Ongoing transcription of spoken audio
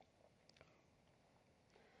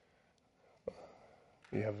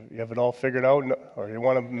You have it all figured out, or you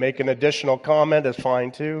want to make an additional comment, that's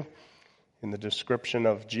fine too, in the description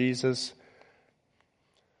of Jesus.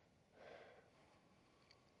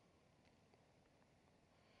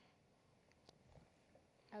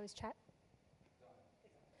 I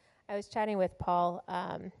was chatting with Paul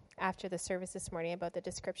after the service this morning about the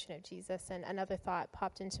description of Jesus, and another thought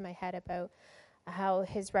popped into my head about how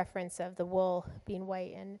his reference of the wool being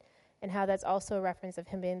white and how that's also a reference of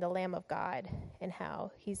him being the Lamb of God, and how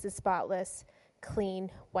he's the spotless, clean,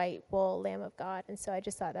 white wool Lamb of God. And so I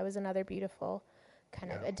just thought that was another beautiful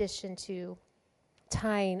kind of addition to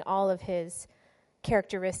tying all of his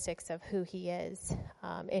characteristics of who he is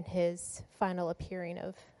in his final appearing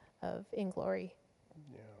of in glory.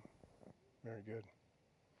 Yeah, very good.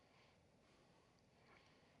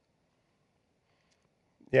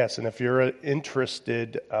 Yes, and if you're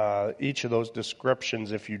interested, each of those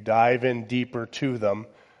descriptions, if you dive in deeper to them,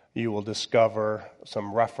 you will discover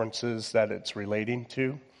some references that it's relating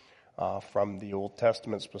to from the Old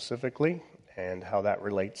Testament specifically, and how that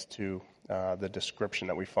relates to the description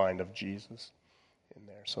that we find of Jesus in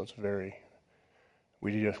there. So it's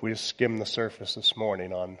we just skimmed the surface this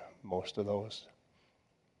morning on most of those.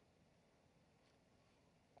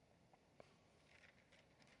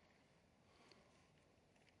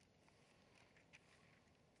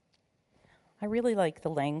 I really like the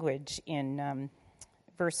language in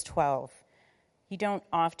verse 12. You don't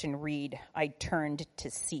often read, I turned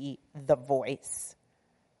to see the voice.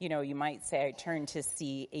 You know, you might say, I turned to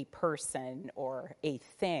see a person or a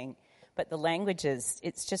thing. But the language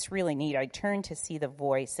it's just really neat. I turned to see the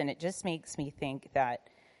voice, and it just makes me think that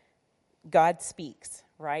God speaks,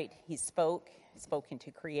 right? He spoke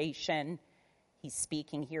into creation. He's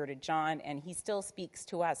speaking here to John, and he still speaks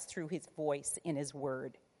to us through his voice in his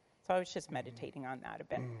word. So I was just meditating on that a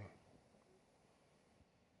bit.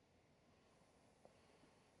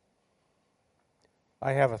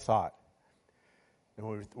 I have a thought.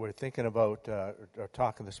 And we're thinking about, or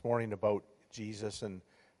talking this morning about Jesus and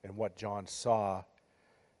what John saw.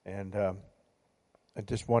 And I'm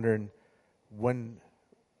just wondering, when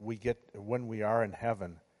we are in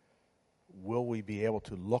heaven, will we be able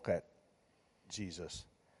to look at Jesus?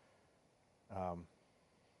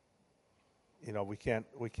 We can't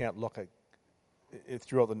look at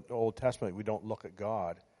throughout the Old Testament. We don't look at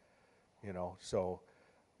God. So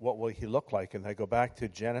what will he look like? And I go back to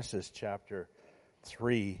Genesis chapter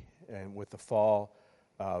 3, and with the fall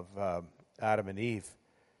of Adam and Eve,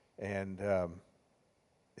 and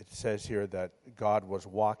it says here that God was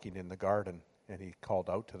walking in the garden, and he called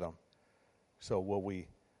out to them. So will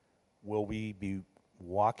we be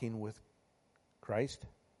walking with Christ?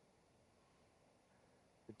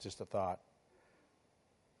 It's just a thought.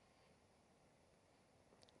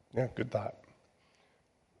 Yeah, good thought.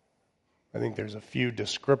 I think there's a few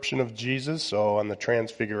description of Jesus. So on the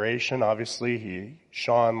transfiguration, obviously he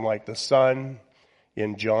shone like the sun.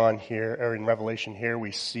 In John here, or in Revelation here,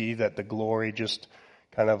 we see that the glory just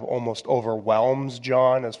kind of almost overwhelms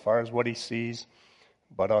John as far as what he sees.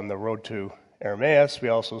 But on the road to Emmaus, we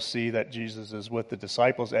also see that Jesus is with the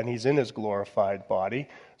disciples and he's in his glorified body.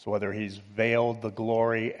 So whether he's veiled the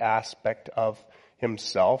glory aspect of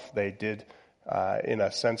himself, they did in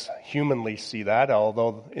a sense humanly see that,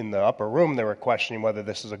 although in the upper room they were questioning whether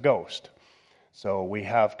this is a ghost. So we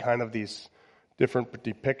have kind of these different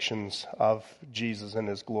depictions of Jesus in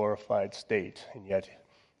his glorified state, and yet he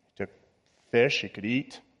took fish, he could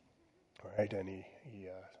eat, right? And he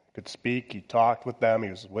could speak, he talked with them, he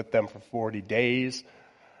was with them for 40 days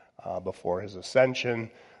before his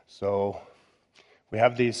ascension. So we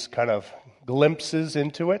have these kind of glimpses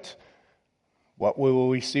into it. What will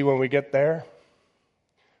we see when we get there?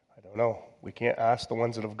 I don't know. We can't ask the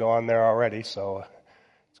ones that have gone there already, so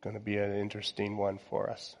it's going to be an interesting one for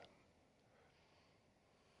us.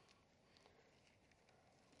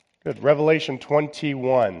 Good. Revelation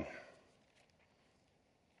 21.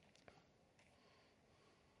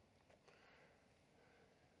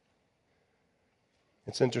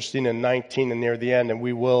 It's interesting in 19 and near the end, and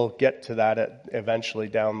we will get to that eventually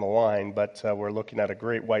down the line, but we're looking at a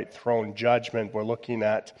great white throne judgment. We're looking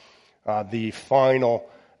at the final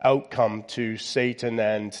outcome to Satan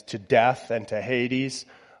and to death and to Hades,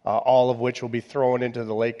 all of which will be thrown into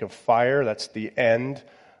the lake of fire. That's the end.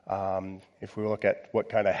 If we look at what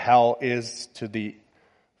kind of hell is to the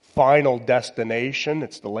final destination,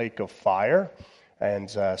 it's the lake of fire. And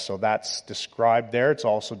so that's described there. It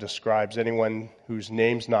also describes anyone whose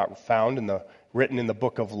name's not found written in the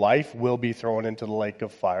book of life will be thrown into the lake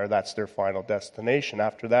of fire. That's their final destination.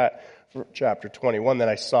 After that, chapter 21, then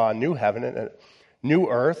I saw a new heaven and a new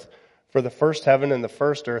earth, for the first heaven and the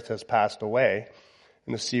first earth has passed away,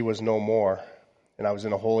 and the sea was no more. And I was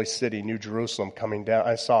in a holy city, New Jerusalem, coming down.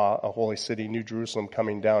 I saw a holy city, New Jerusalem,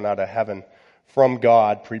 coming down out of heaven from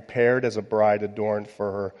God, prepared as a bride adorned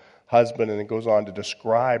for her husband. And it goes on to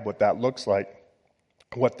describe what that looks like,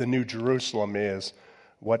 what the New Jerusalem is,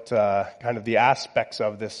 what kind of the aspects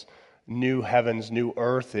of this new heavens, new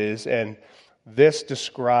earth is. And this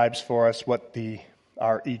describes for us what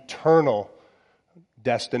our eternal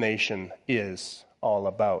destination is all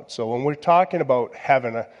about. So when we're talking about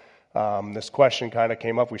heaven, this question kind of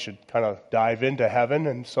came up. We should kind of dive into heaven.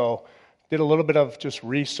 And so did a little bit of just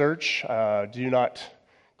research. Do not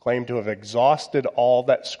claim to have exhausted all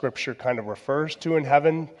that Scripture kind of refers to in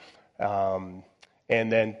heaven. And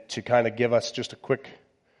then to kind of give us just a quick,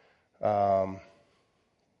 kind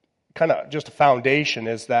of just a foundation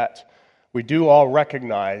is that we do all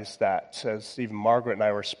recognize that, as even Margaret and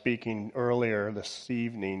I were speaking earlier this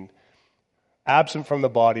evening, absent from the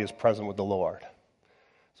body is present with the Lord.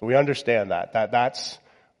 So we understand that's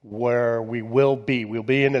where we will be. We'll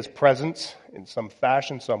be in His presence in some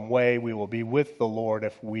fashion, some way. We will be with the Lord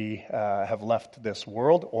if we have left this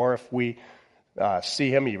world, or if we see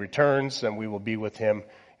Him, He returns, and we will be with Him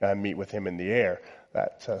and meet with Him in the air.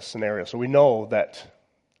 That scenario. So we know that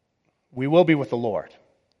we will be with the Lord.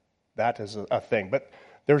 That is a thing. But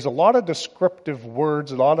there's a lot of descriptive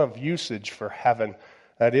words, a lot of usage for heaven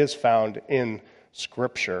that is found in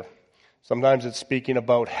Scripture. Sometimes it's speaking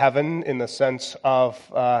about heaven in the sense of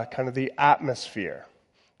kind of the atmosphere.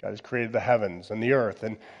 God has created the heavens and the earth,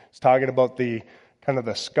 and it's talking about the kind of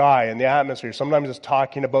the sky and the atmosphere. Sometimes it's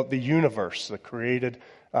talking about the universe, the created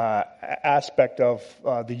aspect of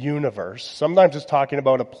the universe. Sometimes it's talking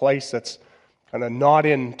about a place that's kind of not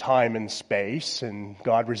in time and space, and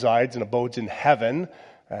God resides and abodes in heaven.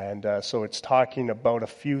 And so it's talking about a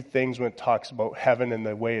few things when it talks about heaven and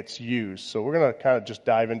the way it's used. So we're going to kind of just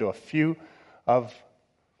dive into a few of,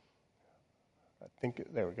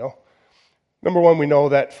 there we go. Number one, we know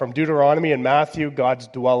that from Deuteronomy and Matthew, God's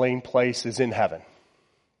dwelling place is in heaven.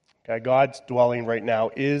 Okay, God's dwelling right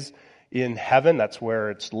now is in heaven. That's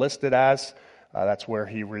where it's listed as. That's where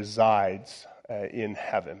He resides in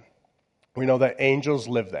heaven. We know that angels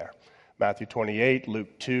live there. Matthew 28,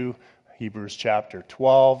 Luke 2, Hebrews chapter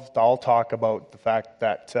 12, all talk about the fact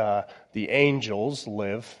that the angels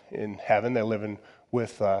live in heaven. They live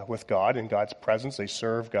with God, in God's presence. They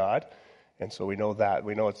serve God. And so we know that.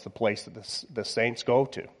 We know it's the place that the saints go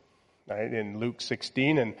to. Right? In Luke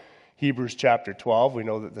 16 and Hebrews chapter 12, we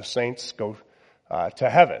know that the saints go to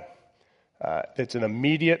heaven. It's an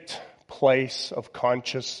immediate place of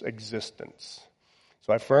conscious existence.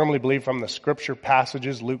 So I firmly believe from the Scripture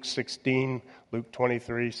passages, Luke 16, Luke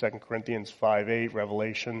 23, 2 Corinthians 5:8,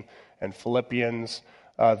 Revelation, and Philippians,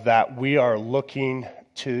 that we are looking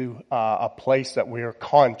to a place that we are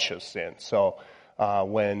conscious in. So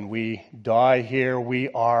when we die here, we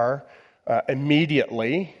are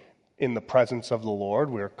immediately in the presence of the Lord.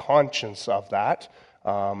 We are conscious of that.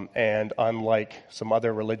 And unlike some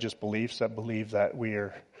other religious beliefs that believe that we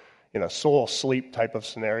are in a soul sleep type of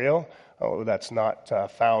scenario, that's not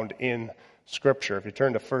found in Scripture. If you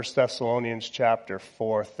turn to 1 Thessalonians chapter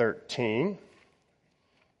 4:13.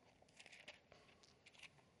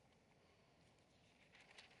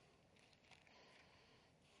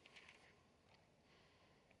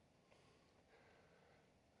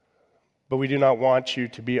 But we do not want you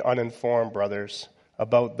to be uninformed, brothers,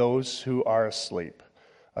 about those who are asleep.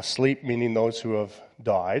 Asleep meaning those who have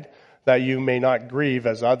died, that you may not grieve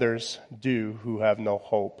as others do who have no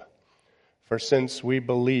hope. For since we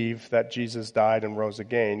believe that Jesus died and rose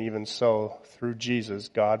again, even so, through Jesus,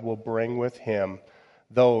 God will bring with Him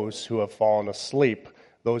those who have fallen asleep,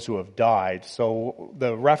 those who have died. So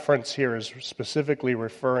the reference here is specifically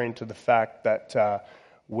referring to the fact that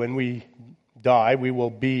when we die, we will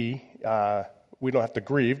be, we don't have to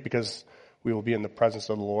grieve because we will be in the presence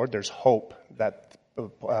of the Lord. There's hope that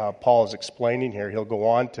Paul is explaining here. He'll go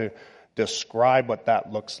on to describe what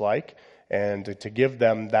that looks like and to give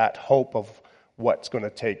them that hope of what's going to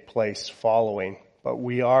take place following. But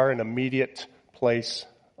we are an immediate place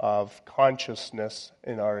of consciousness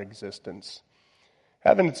in our existence.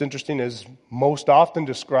 Heaven, it's interesting, is most often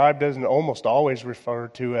described as and almost always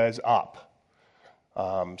referred to as up.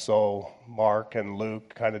 So Mark and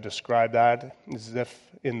Luke kind of describe that as if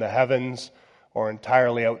in the heavens or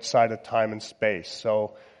entirely outside of time and space.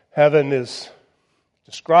 So heaven is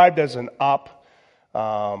described as an up.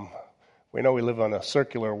 We know we live on a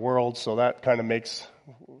circular world, so that kind of makes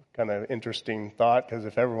kind of interesting thought, because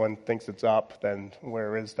if everyone thinks it's up, then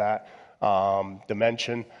where is that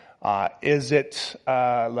dimension? Is it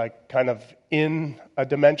like kind of in a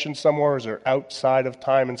dimension somewhere, or is it outside of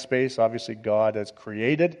time and space? Obviously, God has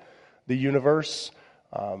created the universe.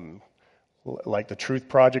 Like the Truth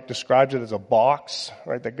Project describes it as a box,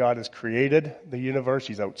 right? That God has created the universe.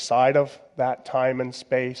 He's outside of that time and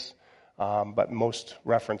space. But most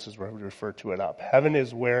references would refer to it up. Heaven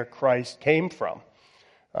is where Christ came from.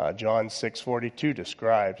 John 6:42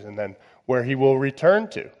 describes, and then where he will return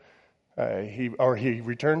to. He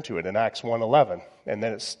returned to it in Acts 1:11. And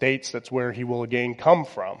then it states that's where he will again come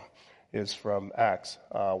from, is from Acts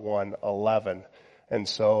 1:11. And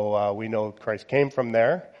so we know Christ came from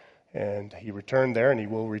there, and he returned there, and he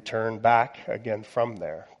will return back again from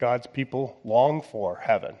there. God's people long for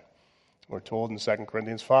heaven. We're told in 2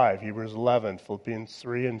 Corinthians 5, Hebrews 11, Philippians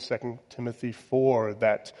 3, and 2 Timothy 4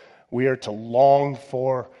 that we are to long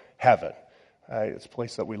for heaven. It's a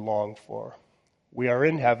place that we long for. We are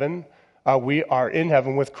in heaven. We are in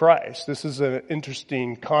heaven with Christ. This is an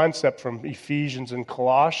interesting concept from Ephesians and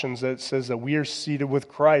Colossians that says that we are seated with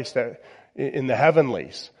Christ in the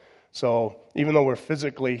heavenlies. So even though we're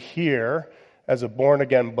physically here as a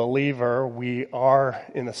born-again believer, we are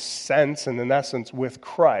in a sense and in essence with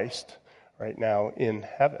Christ right now in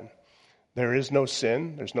heaven. There is no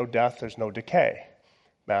sin, there's no death, there's no decay.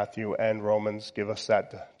 Matthew and Romans give us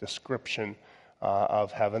that description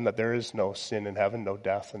of heaven, that there is no sin in heaven, no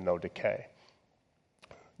death, and no decay.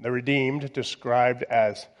 The redeemed described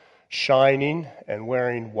as shining and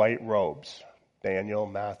wearing white robes. Daniel,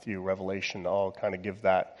 Matthew, Revelation all kind of give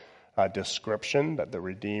that description, that the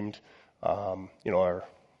redeemed are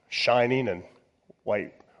shining and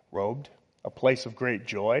white robed. A place of great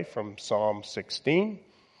joy from Psalm 16.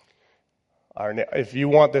 If you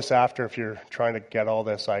want this after, if you're trying to get all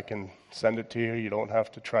this, I can send it to you. You don't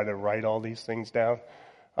have to try to write all these things down.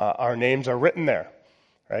 Our names are written there,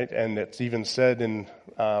 right? And it's even said in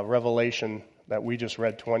Revelation that we just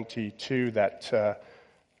read 22, that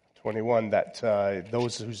 21, that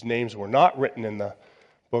those whose names were not written in the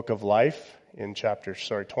book of life, in chapter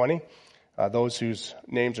 20, those whose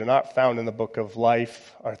names are not found in the book of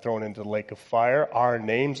life are thrown into the lake of fire. Our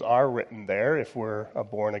names are written there if we're a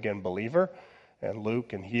born-again believer. And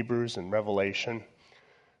Luke and Hebrews and Revelation,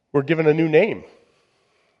 we're given a new name.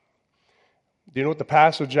 Do you know what the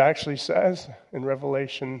passage actually says in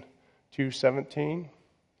Revelation 2:17?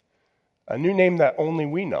 A new name that only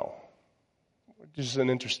we know, which is an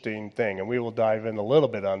interesting thing. And we will dive in a little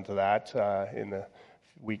bit onto that in the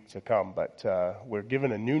week to come. But we're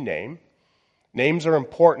given a new name. Names are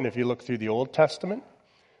important if you look through the Old Testament.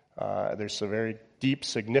 There's a very deep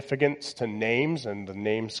significance to names and the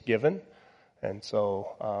names given. And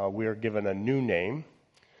so we are given a new name.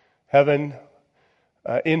 In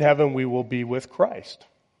heaven we will be with Christ.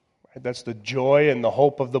 Right? That's the joy and the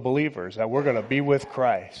hope of the believers, that we're going to be with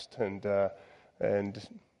Christ. And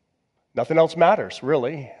nothing else matters,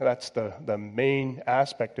 really. That's the main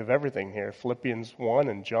aspect of everything here. Philippians 1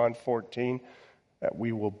 and John 14, that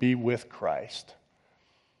we will be with Christ.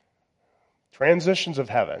 Transitions of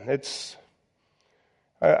heaven.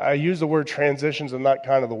 I use the word transitions, and not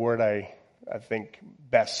kind of the word I think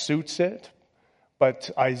best suits it.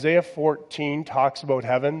 But Isaiah 14 talks about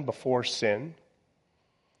heaven before sin.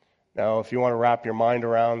 Now, if you want to wrap your mind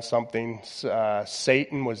around something,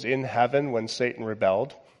 Satan was in heaven when Satan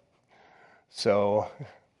rebelled. So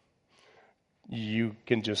you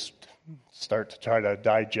can just start to try to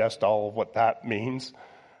digest all of what that means.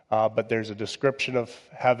 But there's a description of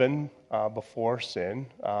heaven before sin.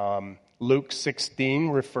 Luke 16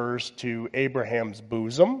 refers to Abraham's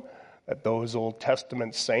bosom, that those Old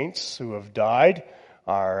Testament saints who have died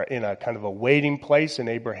are in a kind of a waiting place in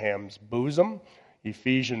Abraham's bosom.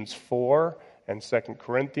 Ephesians 4 and 2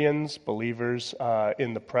 Corinthians, believers are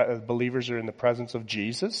in the presence of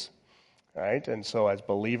Jesus. Right? And so as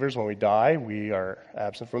believers, when we die, we are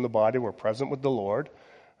absent from the body, we're present with the Lord.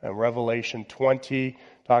 And Revelation 20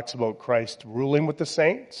 talks about Christ ruling with the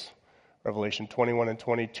saints. Revelation 21 and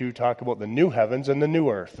 22 talk about the new heavens and the new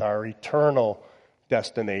earth, our eternal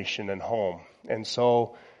destination and home. And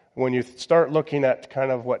so when you start looking at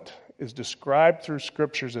kind of what is described through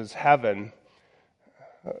scriptures as heaven,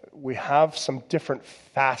 we have some different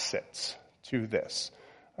facets to this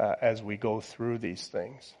as we go through these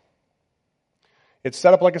things. It's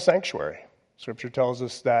set up like a sanctuary. Scripture tells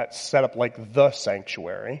us that set up like the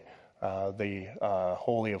sanctuary, the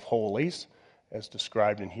Holy of Holies, as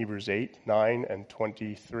described in Hebrews 8, 9, and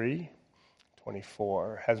 23,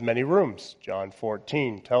 24. Has many rooms. John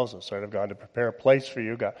 14 tells us, right, I've gone to prepare a place for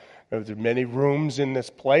you. There are many rooms in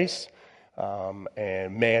this place,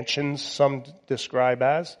 and mansions, some describe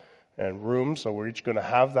as, and rooms, so we're each going to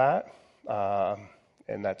have that.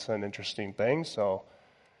 And that's an interesting thing. So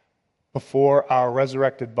before our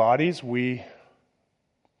resurrected bodies,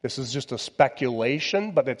 this is just a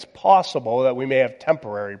speculation, but it's possible that we may have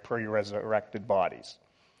temporary pre-resurrected bodies.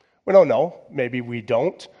 We don't know. Maybe we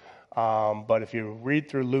don't. But if you read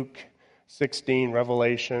through Luke 16,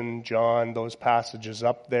 Revelation, John, those passages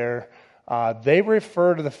up there, they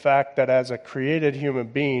refer to the fact that as a created human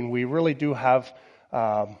being, we really do have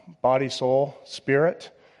body, soul, spirit.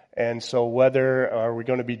 And so whether are we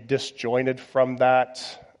going to be disjointed from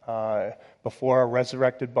that before our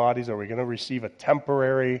resurrected bodies? Are we going to receive a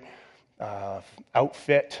temporary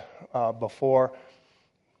outfit before?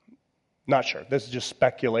 Not sure. This is just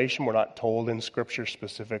speculation. We're not told in Scripture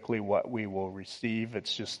specifically what we will receive.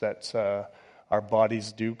 It's just that our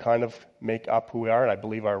bodies do kind of make up who we are, and I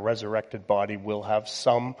believe our resurrected body will have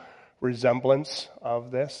some resemblance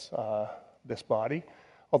of this body,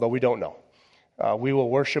 although we don't know. We will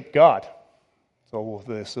worship God. So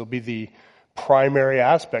this will be the primary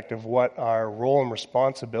aspect of what our role and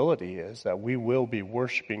responsibility is, that we will be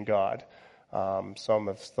worshiping God. Some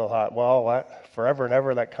have still thought, well, forever and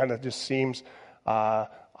ever, that kind of just seems, I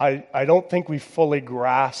don't think we fully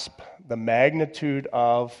grasp the magnitude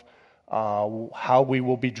of how we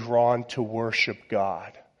will be drawn to worship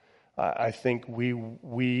God. I think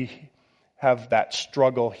we have that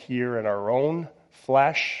struggle here in our own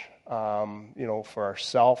flesh, for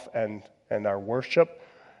ourself and our worship,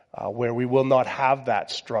 where we will not have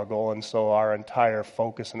that struggle, and so our entire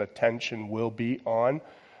focus and attention will be on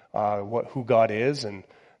who God is and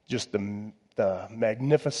just the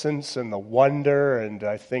magnificence and the wonder, and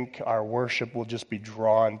I think our worship will just be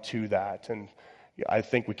drawn to that. And I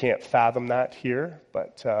think we can't fathom that here,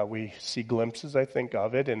 but we see glimpses, I think,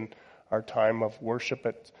 of it in our time of worship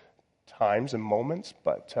at times and moments,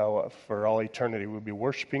 but for all eternity we'll be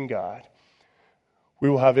worshiping God. We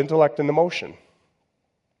will have intellect and emotion.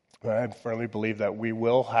 I firmly believe that we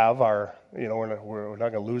will have we're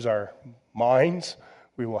not going to lose our minds.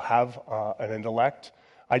 We will have an intellect.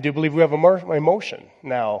 I do believe we have emotion.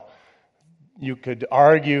 Now, you could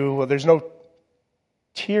argue, well, there's no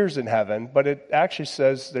tears in heaven, but it actually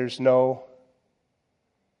says there's no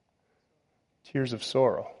tears of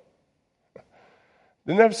sorrow.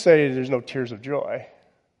 They never say there's no tears of joy.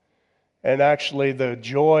 And actually, the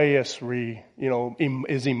joyous,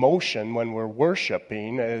 is emotion when we're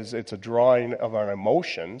worshiping. It's a drawing of our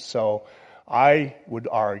emotion. So I would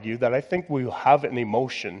argue that I think we will have an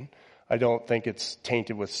emotion. I don't think it's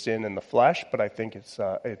tainted with sin in the flesh, but I think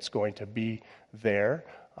it's going to be there,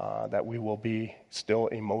 that we will be still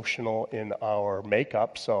emotional in our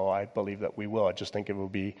makeup. So I believe that we will. I just think it will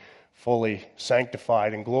be fully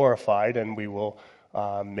sanctified and glorified, and we will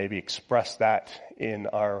maybe express that in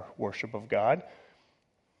our worship of God.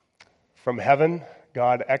 From heaven,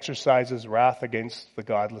 God exercises wrath against the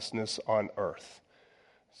godlessness on earth.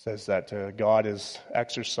 It says that God is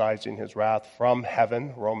exercising his wrath from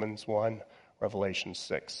heaven. Romans 1, Revelation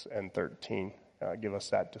 6 and 13 give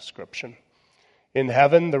us that description. In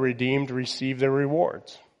heaven, the redeemed receive their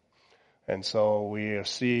rewards. And so we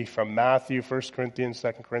see from Matthew, 1 Corinthians,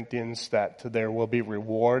 2 Corinthians, that there will be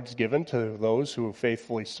rewards given to those who are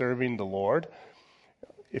faithfully serving the Lord.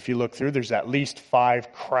 If you look through, there's at least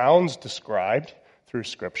 5 crowns described through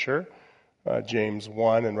Scripture. James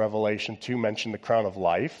 1 and Revelation 2 mention the crown of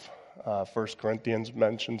life. 1 Corinthians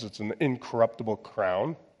mentions it's an incorruptible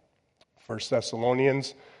crown. 1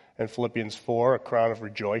 Thessalonians and Philippians 4, a crown of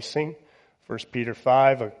rejoicing. 1 Peter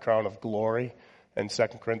 5, a crown of glory. And 2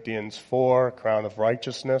 Corinthians 4, a crown of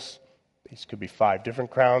righteousness. These could be 5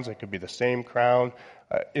 different crowns. It could be the same crown.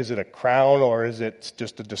 Is it a crown, or is it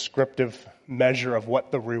just a descriptive measure of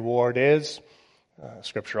what the reward is?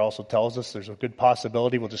 Scripture also tells us there's a good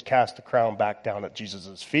possibility we'll just cast the crown back down at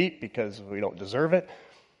Jesus' feet because we don't deserve it.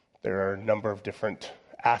 There are a number of different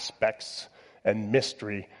aspects and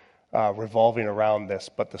mystery revolving around this,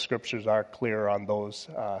 but the Scriptures are clear on those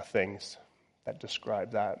things that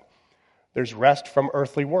describe that. There's rest from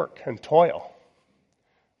earthly work and toil,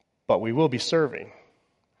 but we will be serving.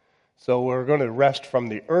 So we're going to rest from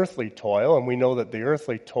the earthly toil, and we know that the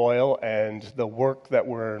earthly toil and the work that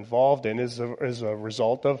we're involved in is a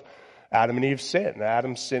result of Adam and Eve's sin.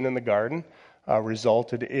 Adam's sin in the garden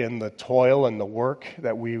resulted in the toil and the work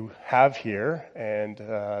that we have here, and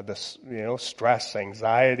this stress,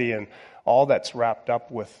 anxiety, and all that's wrapped up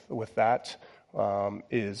with that.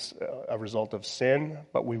 Is a result of sin,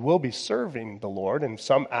 but we will be serving the Lord in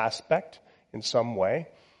some aspect, in some way,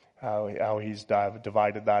 how he's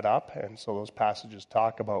divided that up. And so those passages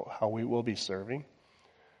talk about how we will be serving.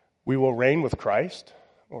 We will reign with Christ.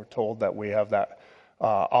 We're told that we have that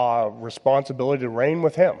responsibility to reign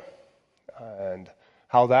with him. And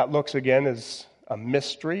How that looks, again, is a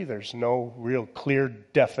mystery. There's no real clear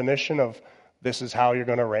definition of this is how you're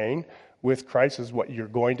going to reign with Christ, is what you're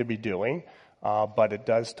going to be doing. But it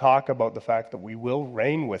does talk about the fact that we will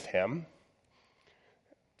reign with him.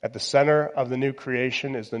 At the center of the new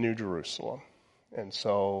creation is the New Jerusalem. And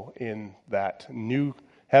so in that new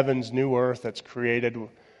heavens, new earth that's created,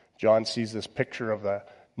 John sees this picture of the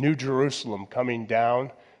New Jerusalem coming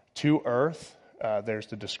down to earth. There's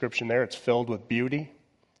the description there. It's filled with beauty.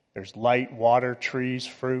 There's light, water, trees,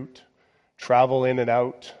 fruit, travel in and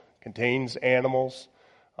out, contains animals.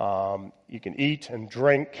 You can eat and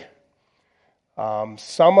drink.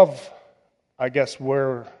 Some of, I guess,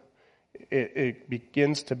 where it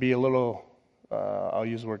begins to be a little, I'll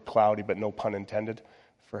use the word cloudy, but no pun intended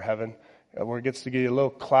for heaven. Where it gets to get a little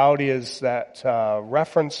cloudy is that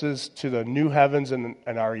references to the new heavens and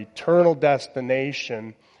our eternal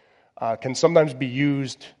destination can sometimes be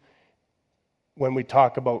used when we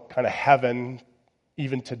talk about kind of heaven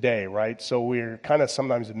even today, right? So we're kind of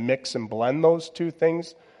sometimes mix and blend those two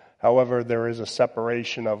things. However, there is a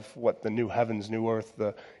separation of what the new heavens, new earth,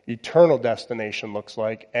 the eternal destination looks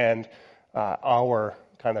like, and our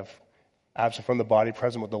kind of absent from the body,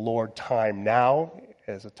 present with the Lord time now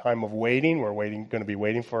is a time of waiting. We're going to be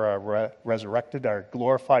waiting for our resurrected, our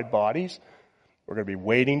glorified bodies. We're going to be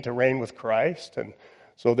waiting to reign with Christ. And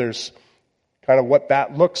so there's kind of what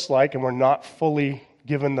that looks like, and we're not fully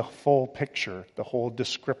given the full picture, the whole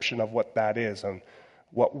description of what that is, and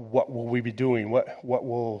what will we be doing, what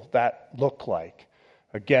will that look like.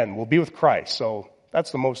 Again, we'll be with Christ, so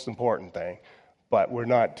that's the most important thing, but we're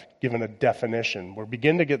not given a definition. We're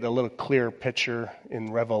beginning to get a little clearer picture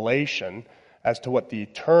in Revelation as to what the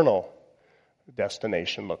eternal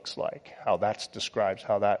destination looks like, how that's described,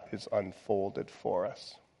 how that is unfolded for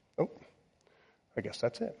us. Oh, I guess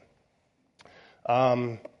that's it.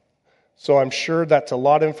 So I'm sure that's a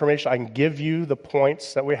lot of information. I can give you the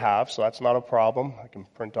points that we have, so that's not a problem. I can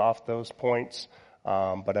print off those points.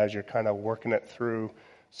 But as you're kind of working it through,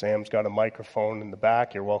 Sam's got a microphone in the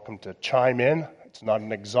back. You're welcome to chime in. It's not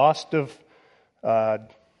an exhaustive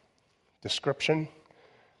description.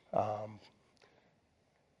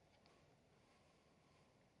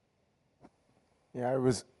 Yeah, I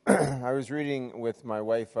was I was reading with my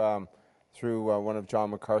wife through one of John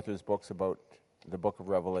MacArthur's books about the book of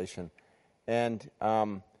Revelation. And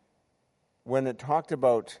when it talked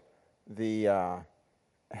about the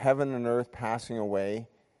heaven and earth passing away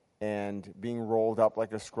and being rolled up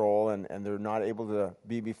like a scroll, and they're not able to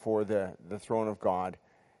be before the throne of God,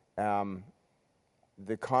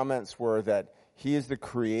 the comments were that he is the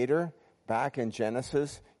creator. Back in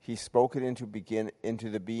Genesis, he spoke it into being,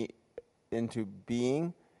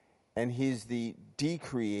 and he's the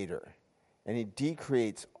decreator, and he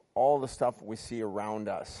decreates all the stuff we see around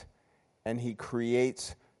us, and he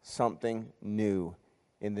creates something new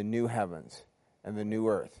in the new heavens and the new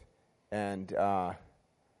earth. And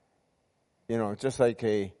just like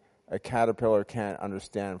a caterpillar can't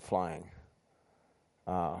understand flying,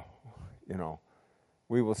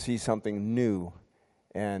 we will see something new,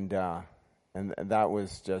 and that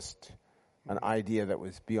was just an idea that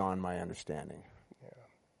was beyond my understanding. Yeah.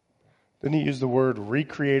 Didn't he use the word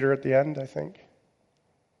recreator at the end, I think?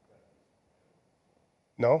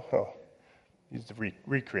 No? Oh. He's the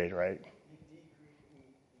recreate, right?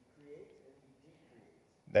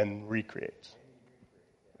 Then recreates.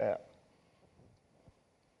 Yeah.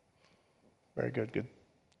 Very good, good.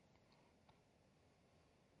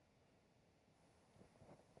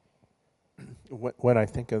 When I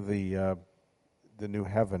think of the new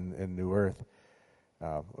heaven and new earth,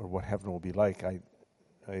 or what heaven will be like, I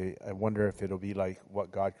wonder if it'll be like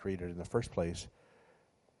what God created in the first place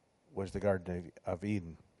was the Garden of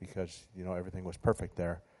Eden, because everything was perfect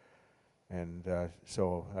there, and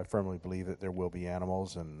so I firmly believe that there will be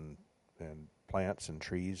animals and plants and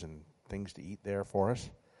trees and things to eat there for us.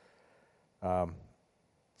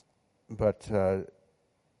 But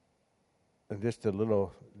just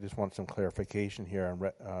want some clarification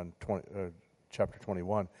here on chapter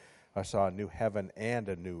 21. I saw a new heaven and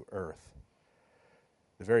a new earth.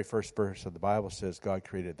 The very first verse of the Bible says God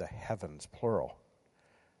created the heavens, plural.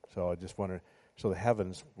 So I just wonder, so the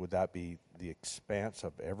heavens, would that be the expanse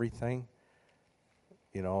of everything?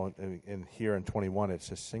 And here in 21 it's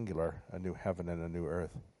just singular, a new heaven and a new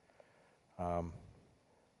earth. And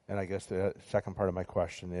I guess the second part of my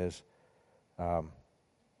question is,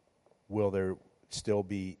 will there still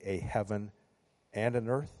be a heaven and an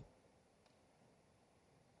earth?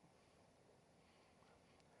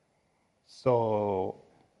 So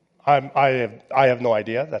I have no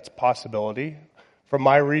idea. That's a possibility. From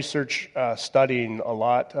my research studying, a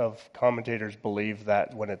lot of commentators believe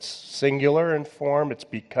that when it's singular in form, it's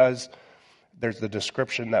because there's the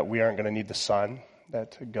description that we aren't going to need the sun,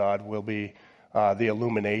 that God will be the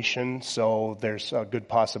illumination. So there's a good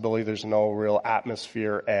possibility there's no real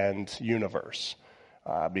atmosphere and universe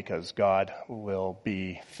because God will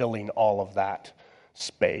be filling all of that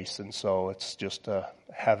space. And so it's just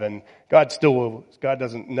heaven. God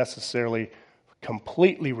doesn't necessarily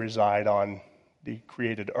completely reside on the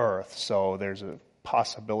created earth. So there's a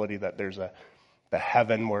possibility that there's the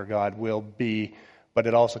heaven where God will be. But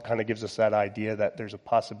it also kind of gives us that idea that there's a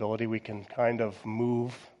possibility we can kind of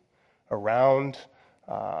move around.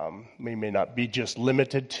 We may not be just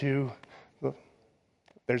limited to.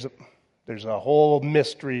 There's a whole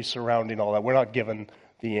mystery surrounding all that. We're not given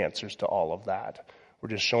the answers to all of that. We're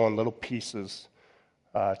just showing little pieces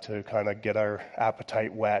to kind of get our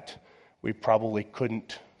appetite whet. We probably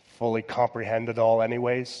couldn't fully comprehend it all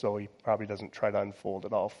anyways, so he probably doesn't try to unfold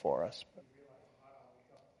it all for us.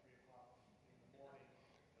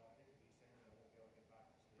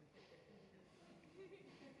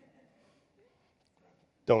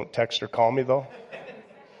 Don't text or call me, though.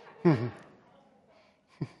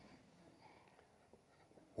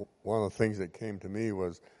 One of the things that came to me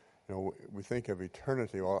was, we think of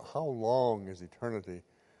eternity. Well, how long is eternity?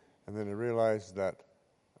 And then I realized that,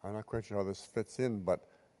 I'm not quite sure how this fits in, but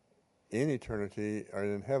in eternity, or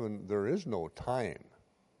in heaven, there is no time.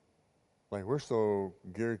 Like, we're so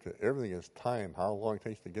geared to everything is time, how long it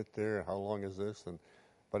takes to get there, and how long is this,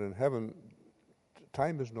 but in heaven,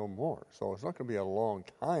 time is no more. So it's not going to be a long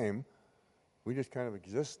time. We just kind of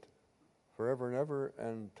exist forever and ever,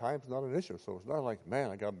 and time's not an issue. So it's not like,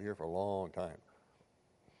 man, I got to be here for a long time.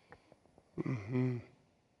 Mm-hmm.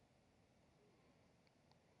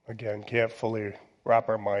 Again, can't fully wrap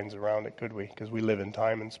our minds around it, could we? Because we live in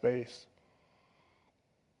time and space.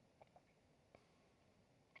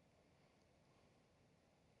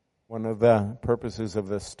 One of the purposes of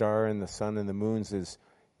the star and the sun and the moons is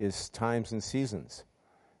times and seasons.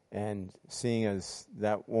 And seeing as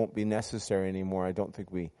that won't be necessary anymore, I don't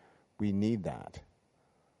think we need that.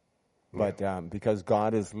 Yeah. But because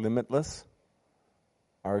God is limitless,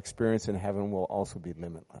 our experience in heaven will also be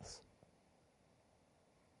limitless.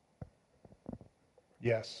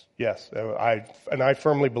 Yes. I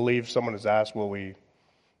firmly believe someone has asked, will we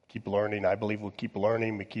keep learning? I believe we'll keep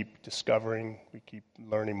learning. We keep discovering. We keep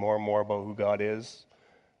learning more and more about who God is.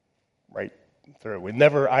 Right through.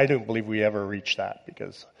 I don't believe we ever reach that,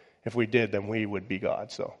 because if we did, then we would be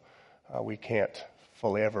God. So we can't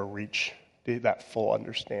fully ever reach that full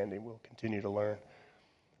understanding. We'll continue to learn.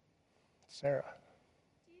 Sarah.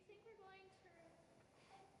 Do you think we're going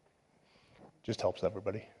to... Just helps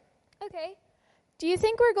everybody. Okay. Do you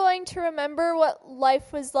think we're going to remember what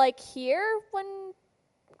life was like here when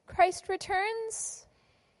Christ returns?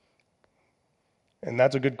 And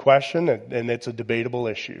that's a good question, and it's a debatable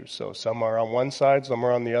issue. So some are on one side, some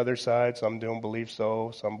are on the other side. Some don't believe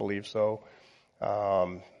so, some believe so.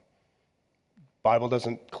 Bible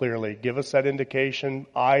doesn't clearly give us that indication.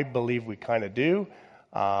 I believe we kind of do.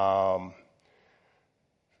 And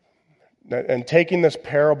taking this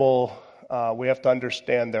parable, we have to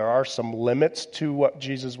understand there are some limits to what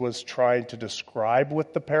Jesus was trying to describe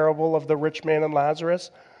with the parable of the rich man and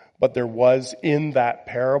Lazarus. But there was in that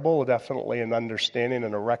parable definitely an understanding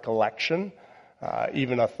and a recollection,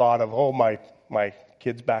 even a thought of, my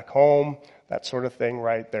kid's back home, that sort of thing,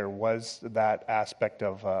 right? There was that aspect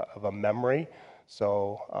of a memory.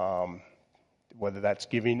 So whether that's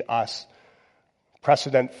giving us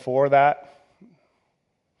precedent for that,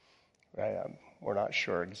 we're not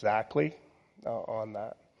sure exactly on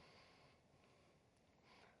that.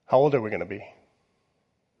 How old are we going to be?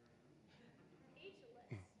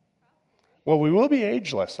 Well, we will be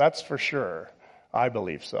ageless, that's for sure. I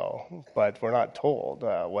believe so. But we're not told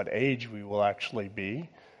what age we will actually be.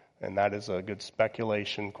 And that is a good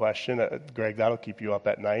speculation question. Greg, that'll keep you up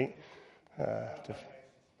at night. We're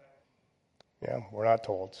not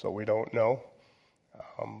told, so we don't know.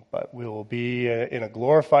 But we will be in a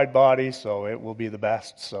glorified body, so it will be the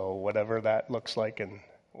best. So whatever that looks like and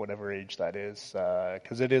whatever age that is,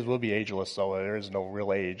 because will be ageless, so there is no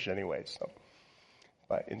real age anyway. So,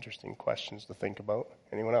 but interesting questions to think about.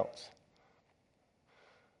 Anyone else?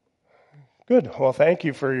 Good. Well, thank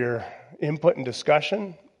you for your input and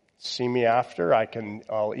discussion. See me after.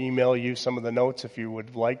 I'll email you some of the notes if you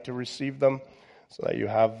would like to receive them, so that you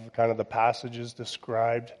have kind of the passages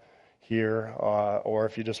described here, or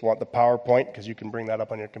if you just want the PowerPoint, because you can bring that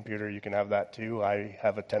up on your computer, you can have that too. I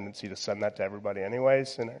have a tendency to send that to everybody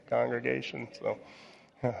anyways in our congregation. So,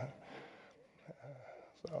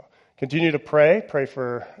 Continue to pray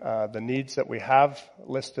for the needs that we have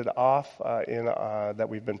listed off that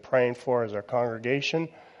we've been praying for as our congregation.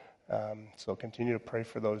 So continue to pray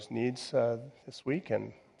for those needs this week.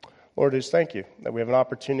 And Lord, just thank you that we have an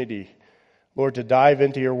opportunity, Lord, to dive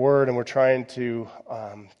into your word, and we're trying to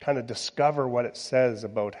kind of discover what it says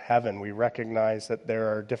about heaven. We recognize that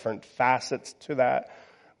there are different facets to that.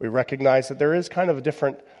 We recognize that there is kind of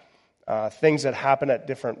different things that happen at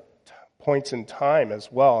different points in time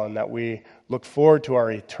as well, and that we look forward to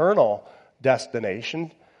our eternal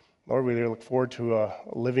destination. Lord, we look forward to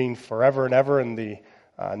living forever and ever in the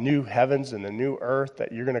new heavens and the new earth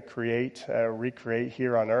that you're going to recreate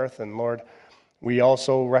here on earth. And Lord, we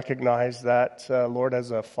also recognize that, Lord,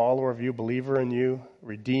 as a follower of you, believer in you,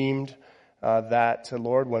 redeemed, that,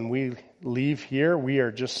 Lord, when we leave here, we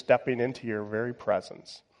are just stepping into your very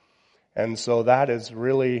presence. And so that is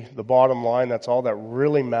really the bottom line. That's all that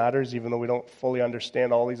really matters, even though we don't fully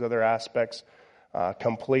understand all these other aspects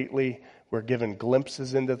completely. We're given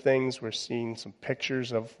glimpses into things. We're seeing some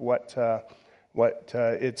pictures of what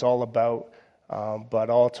it's all about. But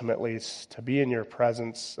ultimately, it's to be in your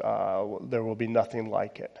presence, there will be nothing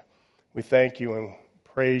like it. We thank you and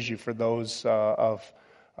praise you for those of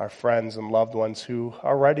our friends and loved ones who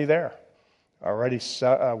are already there, already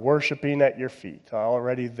worshiping at your feet,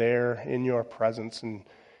 already there in your presence and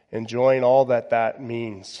enjoying all that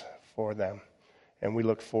means for them. And we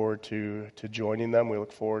look forward to joining them. We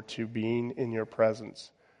look forward to being in your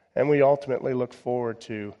presence. And we ultimately look forward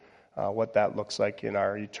to what that looks like in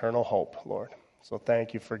our eternal hope, Lord. So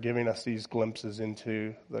thank you for giving us these glimpses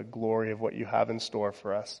into the glory of what you have in store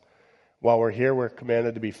for us. While we're here, we're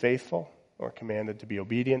commanded to be faithful. We're commanded to be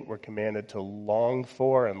obedient. We're commanded to long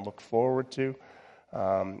for and look forward to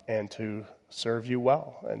and to serve you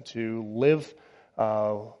well and to live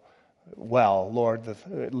well, Lord,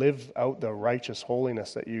 live out the righteous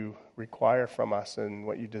holiness that you require from us and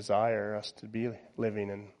what you desire us to be living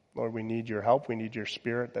in. Lord, we need your help. We need your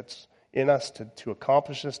spirit that's in us to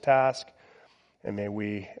accomplish this task. And may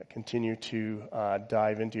we continue to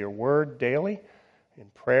dive into your word daily in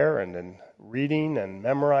prayer and in reading and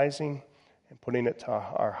memorizing and putting it to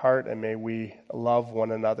our heart. And may we love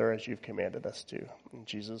one another as you've commanded us to. In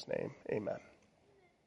Jesus' name, amen.